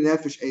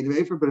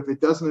if it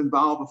doesn't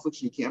involve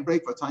affliction, he can't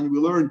break. Vatanya, we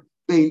learn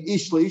bein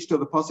ish leishto,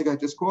 the pasuk I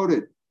just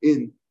quoted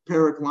in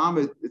Perak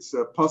Lamed. It's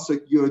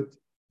pasuk Yud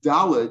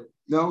Daled.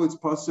 No, it's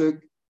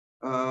pasuk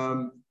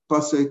Yud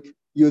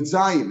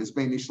Zayin. It's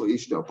bein ish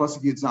leishto.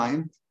 Pasuk Yud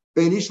Zayin.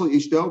 Bein ish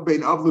leishto,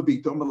 bein av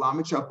lebito,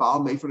 malamet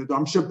shabal meifar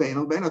nedam shabein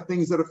albein are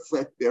things that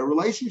affect their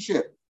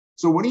relationship.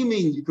 So what do you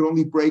mean you can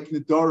only break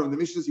nedarim? The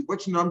Mishnah says,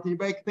 which nedarim can you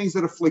break? Things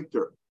that afflict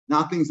her,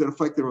 not things that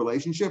affect their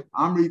relationship.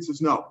 Amrit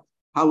says no.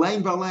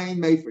 Halain v'alain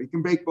meifar. You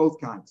can break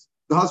both kinds.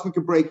 The husband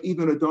can break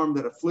either nedarim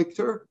that afflict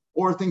her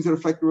or things that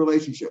affect the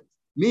relationship.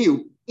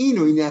 Miu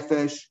inui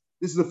nefesh.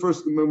 This is the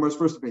first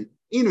opinion.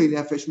 Inui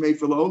nefesh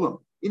meifar la'olam.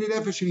 Inui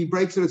nefesh, if he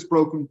breaks it, it's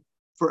broken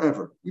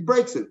forever. He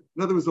breaks it.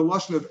 In other words, the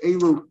lashon of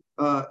elu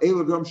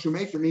dam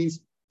shumefer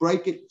means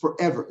break it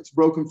forever. It's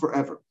broken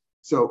forever.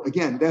 So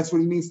again, that's what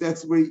he means.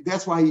 That's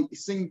why he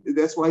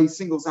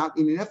singles out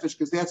in nefesh,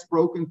 because that's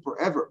broken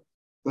forever.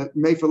 But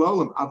meifar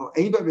la'olam,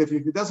 if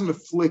it doesn't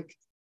afflict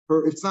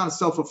her, it's not a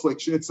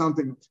self-affliction, it's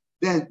something.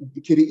 Then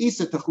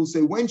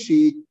when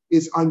she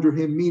is under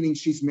him, meaning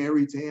she's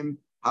married to him,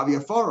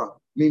 haviyafara.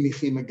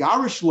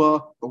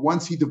 But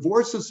once he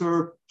divorces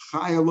her,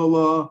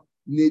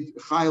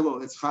 it's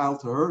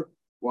chayal to her.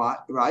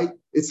 What? Right?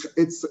 It's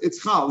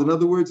chal. In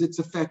other words, it's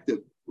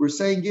effective. We're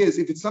saying is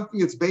if it's something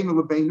that's beina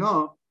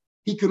lebeina,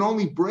 he can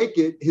only break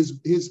it.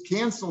 His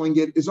canceling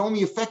it is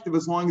only effective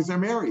as long as they're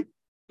married.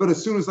 But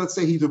as soon as, let's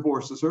say, he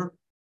divorces her,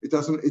 it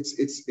doesn't.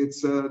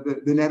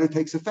 The netter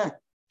takes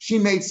effect. She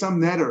made some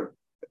netter,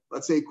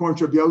 let's say according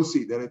to Rabbi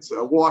Yossi, that it's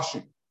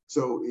washing.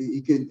 So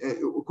he can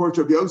according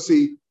to Rabbi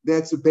Yossi,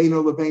 that's a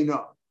beina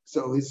lebeina.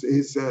 So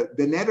the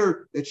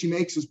netter that she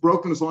makes is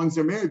broken as long as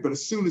they're married. But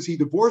as soon as he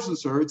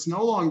divorces her, it's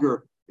no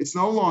longer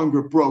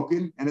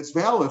broken and it's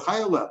valid.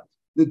 Chayla.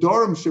 The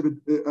Dorim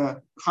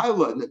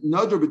Chayla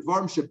Nadr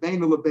B'Dvarim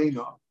Shebeina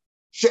Lebeina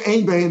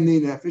She'ein Bein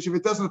Ni Nefesh. If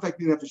it doesn't affect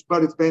the nefesh,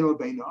 but it's Bein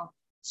Lebeina,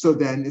 so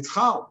then it's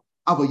Chal.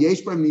 Aval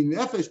Yesh Bein Ni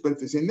Nefesh. But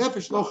if it's in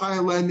Nefesh Lo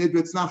Chayla Nidra,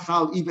 it's not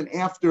Chal even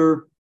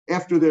after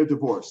their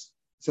divorce.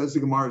 Says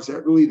the Gemara, is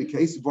that really the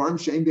case? Dvarim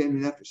She'ein Bein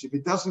Ni Nefesh. If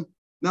it doesn't,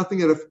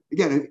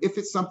 if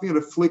it's something that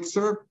afflicts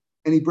her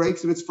and he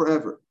breaks it, it's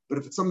forever. But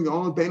if it's something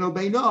only Bein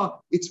Lebeina,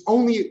 it's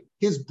only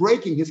his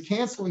breaking, his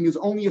canceling is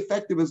only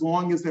effective as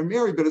long as they're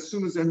married. But as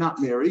soon as they're not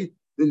married,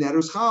 the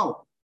netter's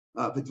chal.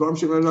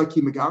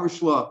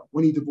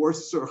 When he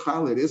divorces her,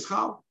 chal, it is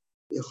chal.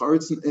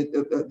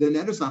 The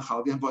netter's not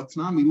chal. We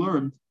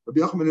learned the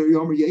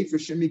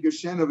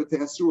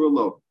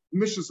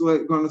Mishnah is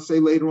going to say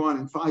later on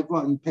in 5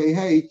 in Pei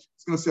Hey,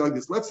 it's going to say like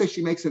this. Let's say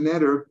she makes a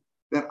netter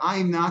that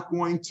I'm not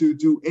going to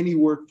do any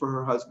work for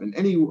her husband.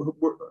 Any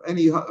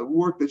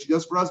work that she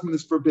does for her husband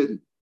is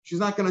forbidden. She's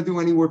not going to do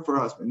any work for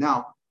her husband.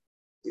 Now,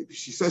 if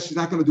she says she's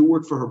not going to do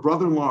work for her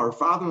brother-in-law or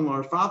father-in-law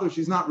or father,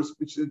 she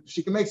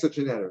can make such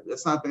an error.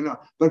 That's not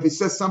enough. But if it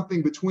says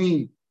something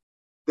between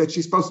that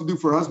she's supposed to do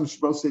for her husband, she's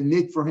supposed to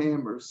knit for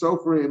him or sew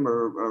for him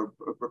or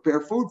prepare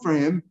food for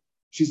him,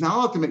 she's not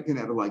allowed to make an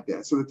error like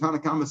that. So the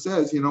Tanakama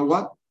says, you know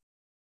what?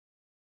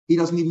 He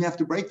doesn't even have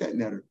to break that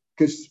netter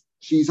because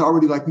she's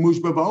already like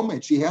mushba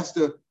b'omed.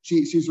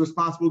 She's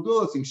responsible to do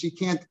those things. She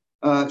can't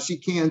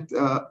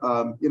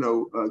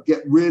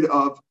get rid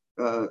of,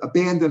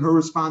 abandon her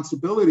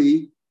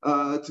responsibility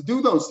to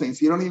do those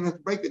things. You don't even have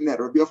to break the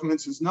netter. Rabbi Yochanan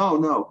says,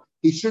 no,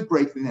 he should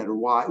break the netter.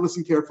 Why?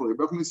 Listen carefully.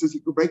 Rabbi Yochanan says he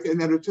could break the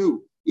netter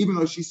too, even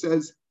though she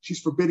says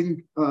she's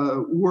forbidding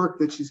work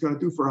that she's going to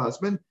do for her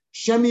husband.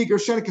 Shemi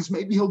Gershenikis,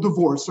 maybe he'll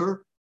divorce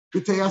her.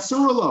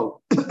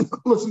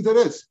 Listen to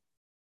this.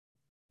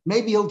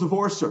 Maybe he'll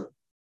divorce her.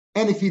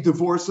 And if he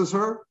divorces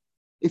her,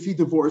 the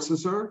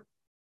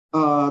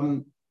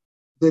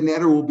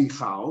netter will be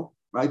chal,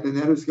 right? The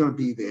netter is going to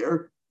be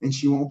there, and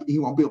he won't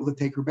be able to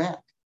take her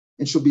back,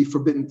 and she'll be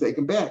forbidden to take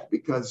him back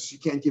because she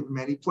can't give him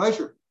any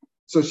pleasure.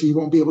 So she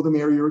won't be able to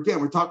marry her again.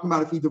 We're talking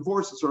about if he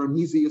divorces her and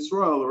he's a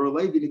Yisrael or a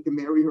Levi, he can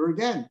marry her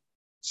again.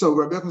 So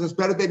Rabbi Yochanan says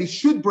better that he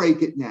should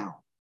break it now.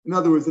 In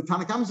other words, the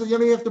Tanakhama says you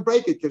don't even have to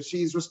break it because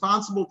she's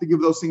responsible to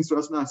give those things to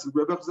us now. So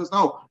Rabbi Yochanan says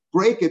no,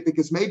 break it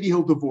because maybe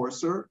he'll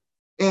divorce her.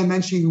 And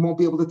then she won't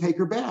be able to take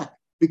her back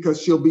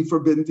because she'll be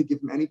forbidden to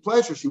give him any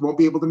pleasure. She won't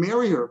be able to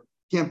marry her.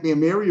 can't be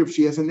married if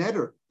she has a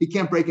netter. He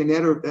can't break a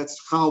netter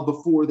that's chal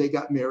before they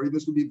got married.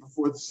 This would be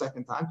before the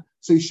second time.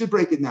 So he should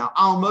break it now.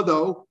 Alma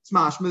though,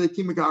 smashma the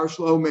kimagar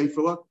shlo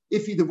meifela.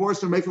 If he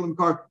divorced her, meifela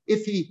mekar.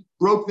 If he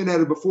broke the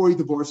netter before he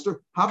divorced her,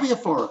 havi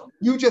afara.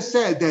 You just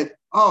said that.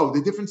 Oh,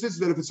 the difference is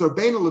that if it's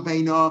Rabbeinu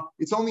Lebeina,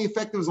 it's only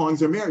effective as long as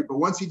they're married. But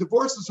once he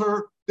divorces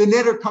her, the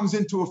netter comes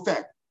into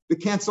effect. The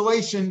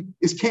cancellation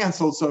is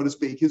canceled, so to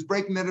speak. His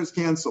breaking netter is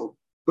canceled.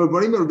 But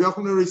Rabbi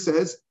Yochanan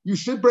says you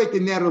should break a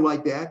netter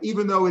like that,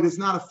 even though it is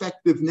not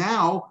effective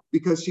now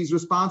because she's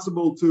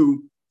responsible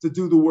to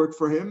do the work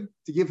for him,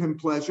 to give him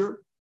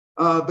pleasure.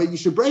 But you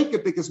should break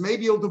it because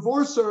maybe you'll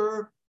divorce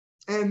her,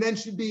 and then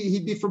he'd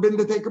be forbidden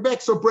to take her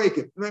back. So break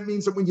it. And that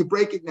means that when you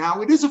break it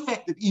now, it is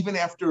effective even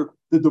after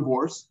the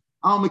divorce.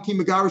 So how could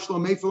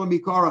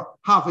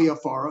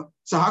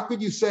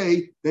you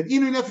say that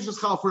Inu Nefesh is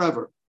chal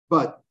forever?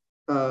 But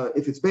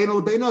if it's Beina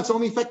Lebeina, it's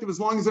only effective as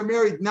long as they're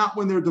married, not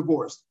when they're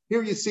divorced.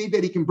 Here you see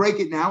that he can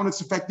break it now, and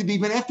it's effective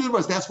even after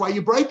divorce. That's why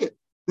you break it.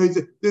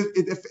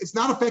 It's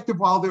not effective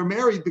while they're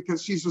married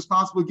because she's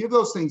responsible to give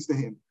those things to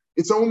him.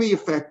 It's only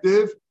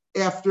effective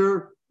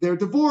after they're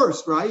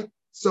divorced, right?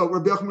 So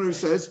Rabbi Yochanan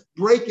says,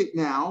 break it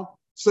now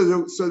so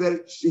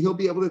that he'll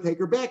be able to take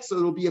her back, so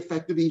it'll be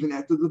effective even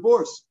after the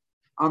divorce.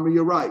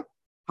 You're right.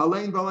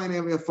 Halain Balain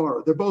and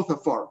Afara. They're both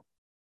Afara.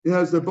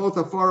 Yes, they're both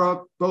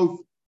Afara, both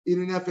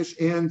Inu Nefesh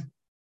and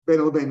Bein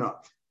Lebeina.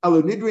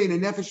 Elo Nidri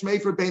and Nefesh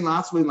Mefer Bein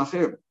Latzvei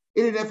Lacher.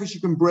 Inu Nefesh you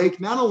can break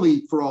not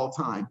only for all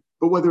time,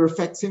 but whether it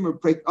affects him or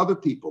break other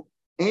people.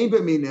 Ein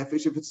Bein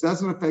Nefesh, if it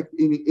doesn't affect,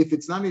 if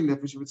it's not Inu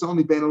Nefesh, if it's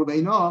only Bein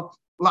Lebeina,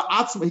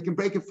 La'atzma, he can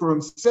break it for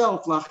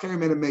himself. Lacher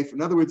Men Mefer.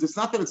 In other words, it's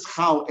not that it's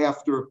chal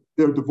after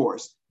their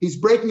divorce. He's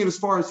breaking it as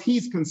far as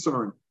he's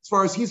concerned. As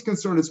far as he's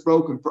concerned, it's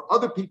broken. For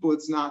other people,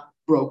 it's not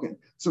broken.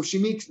 So if she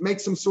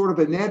makes some sort of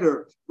a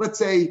netter, let's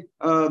say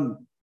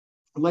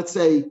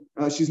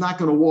she's not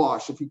going to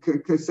wash. If you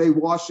could say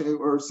wash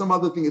or some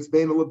other thing, it's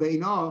beina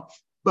lebeina,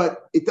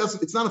 but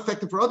it's not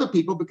effective for other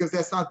people because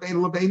that's not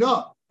beina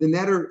lebeina. The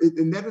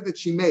netter that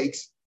she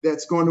makes,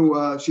 that's going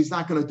to, she's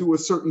not going to do a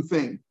certain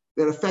thing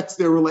that affects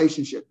their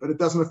relationship, but it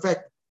doesn't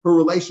affect her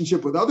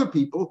relationship with other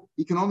people.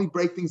 He can only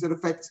break things that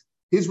affect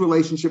his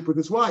relationship with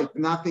his wife,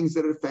 and not things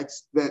that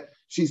affects that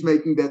she's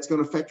making that's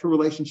going to affect her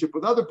relationship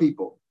with other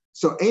people.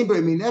 So ein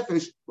be'emin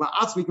nefesh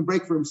la'atzmi can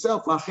break for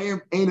himself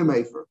la'cher ein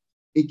mefer.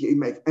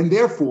 And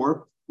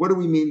therefore, what do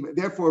we mean?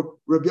 Therefore,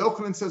 Rabbi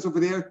Yochanan says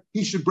over there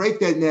he should break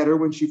that netter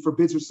when she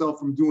forbids herself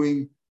from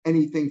doing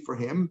anything for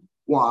him.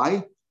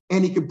 Why?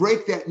 And he could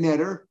break that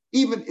netter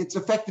even it's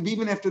effective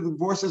even after the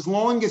divorce as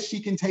long as she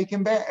can take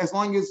him back, as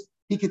long as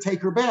he can take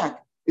her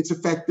back. It's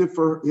effective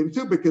for him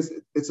too because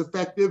it's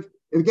effective.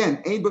 And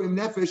again, ein b'im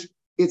nefesh,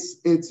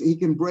 it's he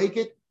can break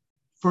it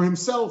for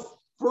himself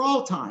for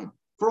all time,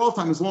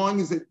 as long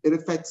as it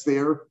affects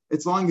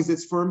as long as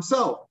it's for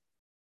himself.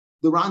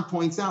 The Ran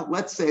points out,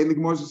 let's say, and the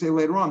Gemara will say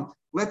later on,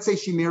 let's say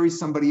she marries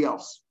somebody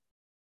else.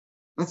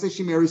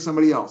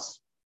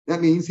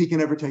 That means he can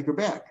never take her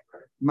back.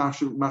 He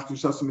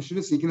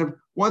can never,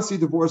 once you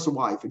divorce a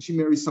wife and she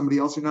marries somebody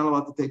else, you're not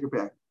allowed to take her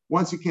back.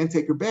 Once you can't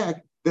take her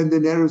back, then the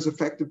netter is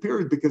effective,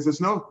 period, because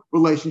there's no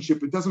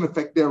relationship. It doesn't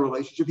affect their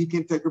relationship. He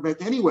can't take her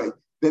back anyway.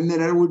 Then the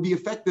netter would be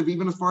effective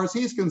even as far as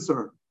he's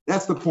concerned.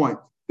 That's the point.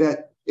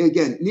 That,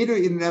 again, neither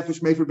in nefesh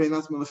mefer bein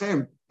atzma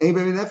lachem, ein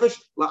bein nefesh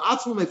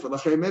la'atzma mefer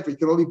lachem mefer. He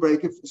can only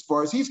break it as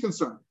far as he's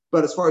concerned.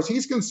 But as far as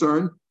he's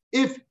concerned,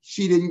 if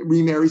she didn't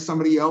remarry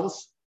somebody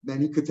else,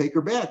 then he could take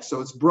her back.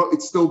 So it's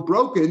still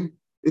broken.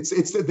 It's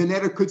the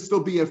netter could still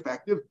be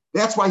effective.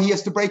 That's why he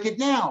has to break it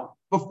now,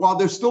 but while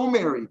they're still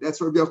married. That's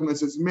what Rabbi Yochanan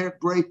says.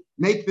 Break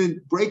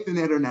the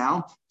netter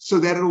now, so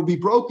that it will be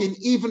broken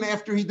even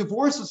after he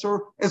divorces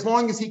her, as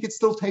long as he could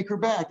still take her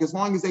back, as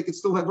long as they could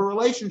still have a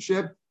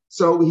relationship.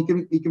 So he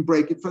can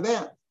break it for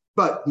that,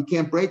 but he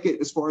can't break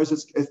it as far as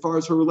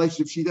her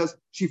relationship.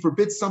 She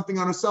forbids something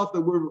on herself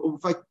that we're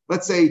like.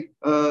 Let's say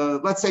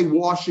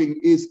washing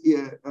is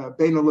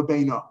beina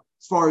lebeina.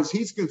 As far as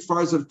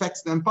it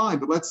affects them, fine.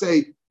 But let's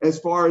say as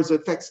far as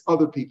it affects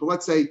other people,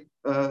 let's say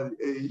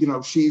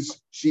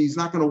she's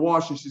not going to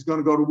wash and she's going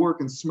to go to work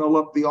and smell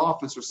up the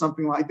office or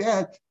something like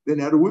that. The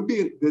netter would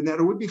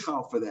be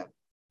chal for that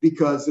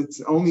because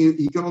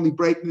he can only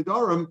break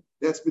nedarim.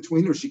 That's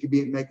between her. She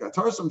can make a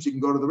tarsum. She can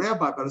go to the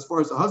rabbi. But as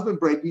far as the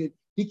husband breaking it,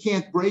 he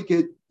can't break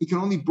it. He can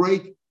only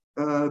break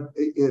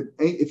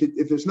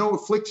if there's no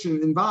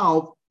affliction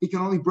involved. He can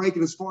only break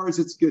it as far as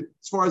it's good,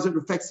 as far as it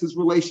affects his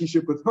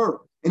relationship with her.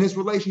 And his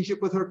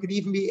relationship with her could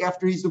even be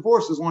after he's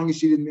divorced, as long as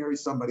she didn't marry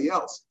somebody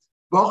else.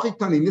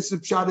 This is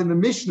pshat in the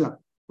Mishnah.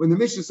 When the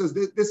Mishnah says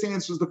this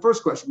answers the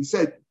first question, we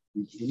said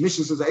the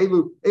Mishnah says these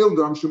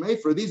ones you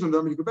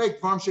can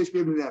break.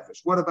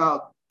 What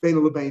about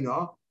beina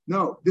lebeina?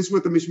 No, this is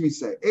what the Mishnah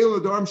say. These are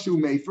the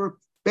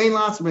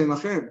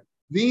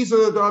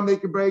darim they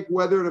can break,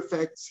 whether it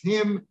affects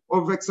him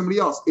or affects somebody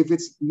else. If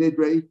it's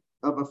nidre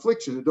of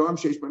affliction, the darim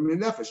sheish b'min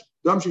nefesh.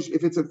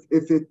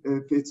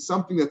 If it's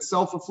something that's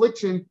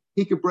self-affliction,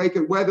 he could break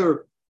it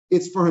whether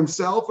it's for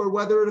himself or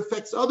whether it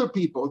affects other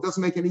people. It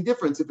doesn't make any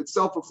difference. If it's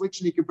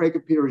self-affliction, he could break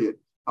it, period.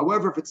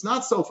 However, if it's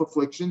not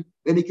self-affliction,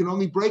 then he can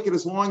only break it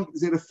as long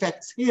as it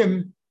affects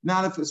him,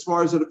 not if, as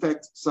far as it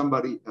affects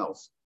somebody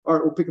else. All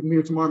right, we'll pick up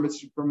here tomorrow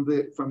from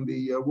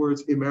the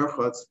words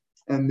imerchatz,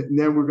 and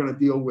then we're going to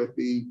deal with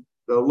the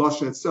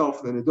lashon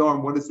itself, the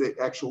nedarim. What is the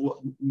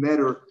actual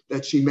neder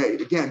that she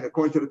made? Again,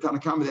 according to the Tanna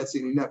Kama, that's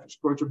in nefesh.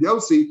 According to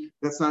Yossi,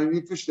 that's not in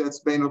nefesh. That's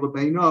bein of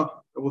beina,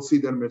 and we'll see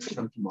that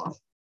in tomorrow.